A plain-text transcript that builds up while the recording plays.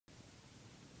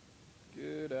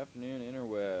Good afternoon,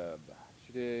 interweb.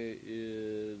 Today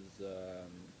is, I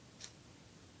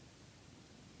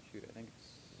think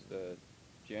it's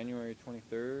January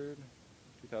 23rd,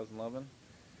 2011.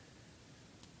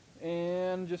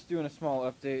 And just doing a small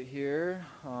update here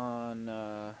on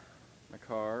my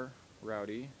car,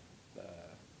 Rowdy, the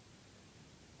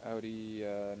Audi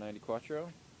 90 Quattro.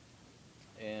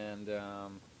 And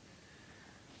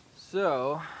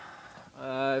so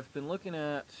I've been looking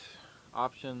at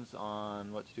options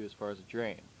on what to do as far as a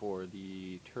drain for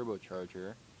the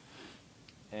turbocharger,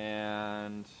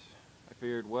 and I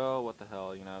figured, well, what the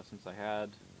hell, since I had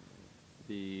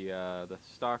the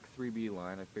stock 3B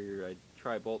line, I figured I'd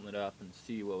try bolting it up and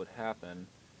see what would happen.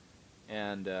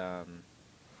 And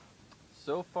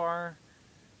so far,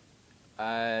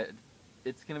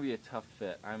 it's going to be a tough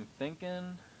fit. I'm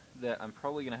thinking that I'm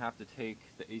probably going to have to take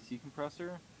the AC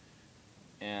compressor,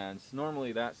 and so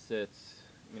normally that sits,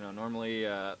 normally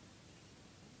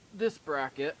this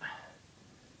bracket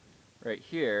right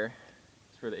here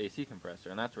is for the AC compressor,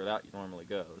 and that's where that normally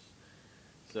goes.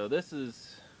 So that's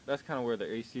kind of where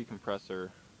the AC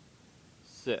compressor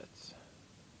sits.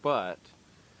 But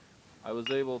I was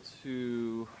able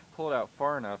to pull it out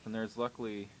far enough, and there's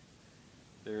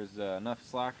enough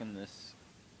slack in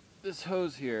this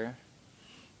hose here,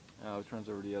 which runs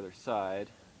over to the other side.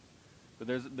 But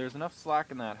there's enough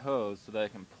slack in that hose so that I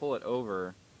can pull it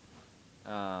over,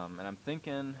 and I'm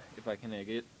thinking if I can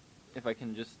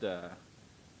just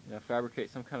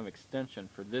fabricate some kind of extension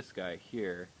for this guy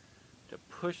here to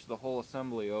push the whole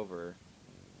assembly over,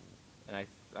 and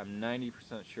I'm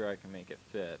 90% sure I can make it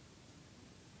fit.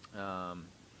 I'm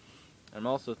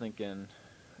also thinking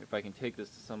if I can take this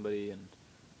to somebody, and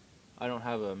I don't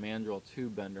have a mandrel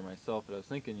tube bender myself, but I was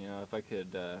thinking, if I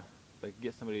could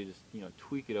get somebody to just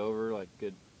tweak it over like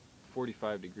good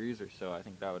 45 degrees or so, I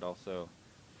think that would also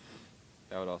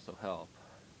help.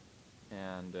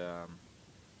 And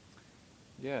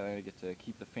yeah, I get to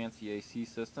keep the fancy AC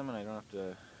system, and I don't have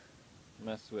to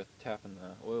mess with tapping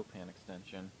the oil pan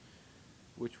extension,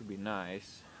 which would be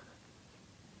nice.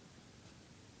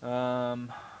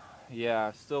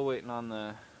 Yeah, still waiting on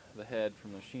the head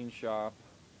from the machine shop,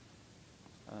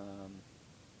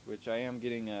 which I am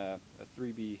getting a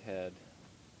 3B head.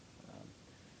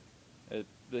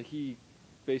 He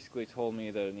basically told me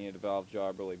that it needed a valve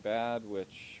job really bad,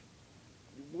 which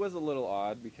was a little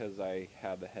odd because I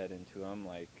had the head into him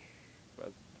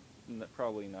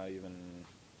probably not even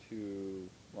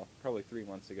probably 3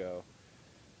 months ago,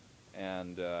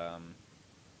 and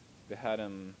they had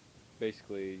him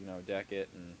basically deck it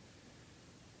and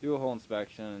do a whole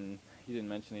inspection. He didn't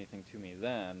mention anything to me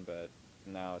then, but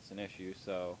now it's an issue,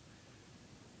 so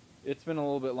it's been a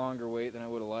little bit longer wait than I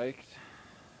would have liked.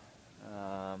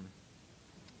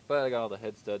 But I got all the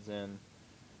head studs in,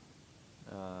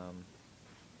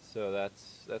 so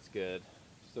that's good.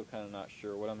 Still kind of not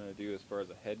sure what I'm going to do as far as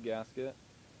a head gasket.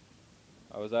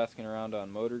 I was asking around on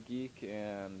Motor Geek,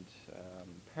 and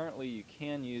apparently you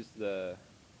can use the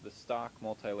stock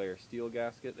multi-layer steel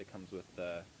gasket that comes with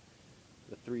the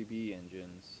 3B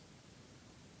engines.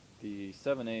 The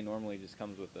 7A normally just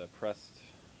comes with a pressed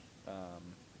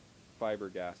fiber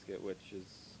gasket, which is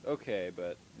okay,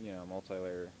 but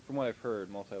multi-layer, from what I've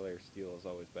heard, multi-layer steel is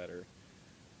always better.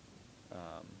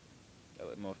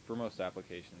 For most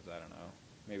applications, I don't know.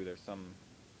 Maybe there's some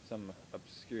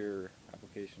obscure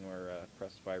application where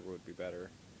pressed fiber would be better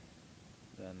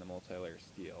than the multi-layer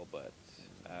steel, but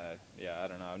yeah, I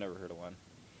don't know. I've never heard of one.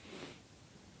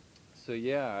 So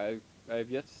yeah, I've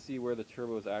yet to see where the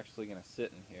turbo is actually going to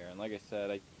sit in here, and like I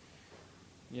said,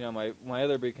 my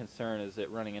other big concern is it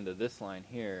running into this line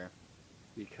here,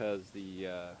 because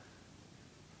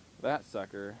that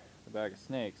sucker, the bag of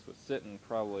snakes, was sitting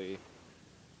probably,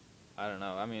 I don't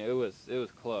know, I mean it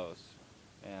was close,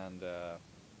 and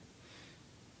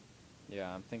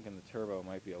yeah, I'm thinking the turbo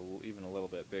might be even a little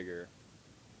bit bigger,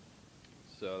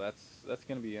 so that's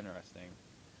going to be interesting.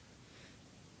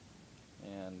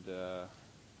 And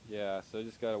yeah, so I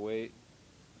just gotta wait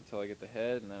until I get the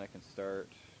head, and then I can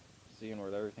start seeing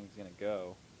where everything's gonna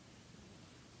go.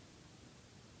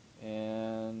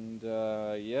 And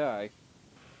yeah,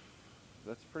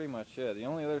 that's pretty much it. The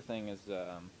only other thing is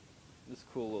this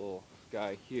cool little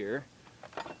guy here.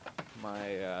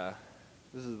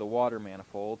 This is the water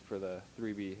manifold for the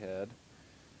 3B head,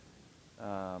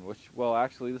 which, well,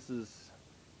 actually this is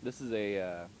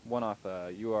a one off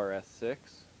a URS6,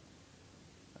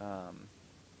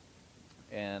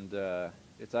 and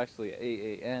it's actually an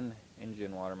AAN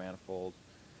engine water manifold.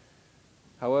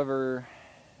 However,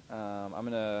 I'm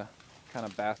gonna kind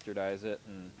of bastardize it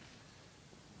and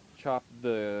chop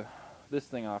this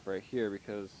thing off right here,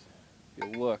 because if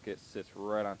you look, it sits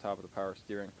right on top of the power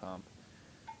steering pump.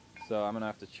 So I'm going to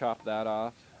have to chop that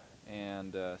off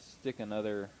and stick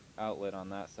another outlet on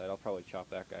that side. I'll probably chop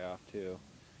that guy off too.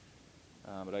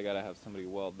 But I got to have somebody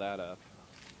weld that up.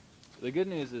 The good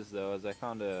news is, though, is I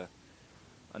found a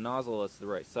nozzle that's the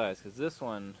right size, because this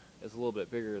one is a little bit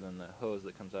bigger than the hose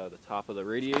that comes out of the top of the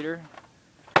radiator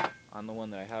on the one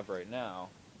that I have right now.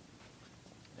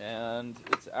 And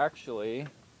it's actually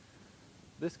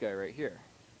this guy right here.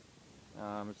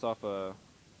 It's off one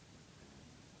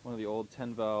of the old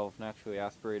 10-valve naturally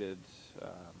aspirated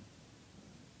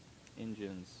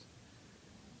engines.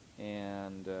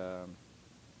 And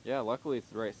yeah, luckily it's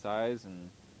the right size and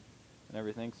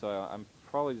everything, so I'm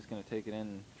probably just going to take it in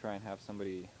and try and have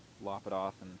somebody lop it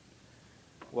off and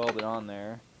weld it on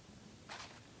there.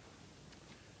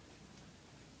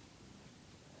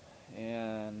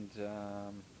 And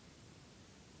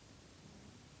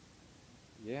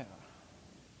yeah,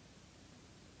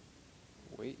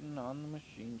 waiting on the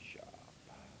machine shop.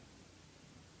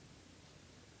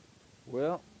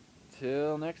 Well,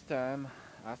 till next time,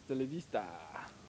 hasta la vista.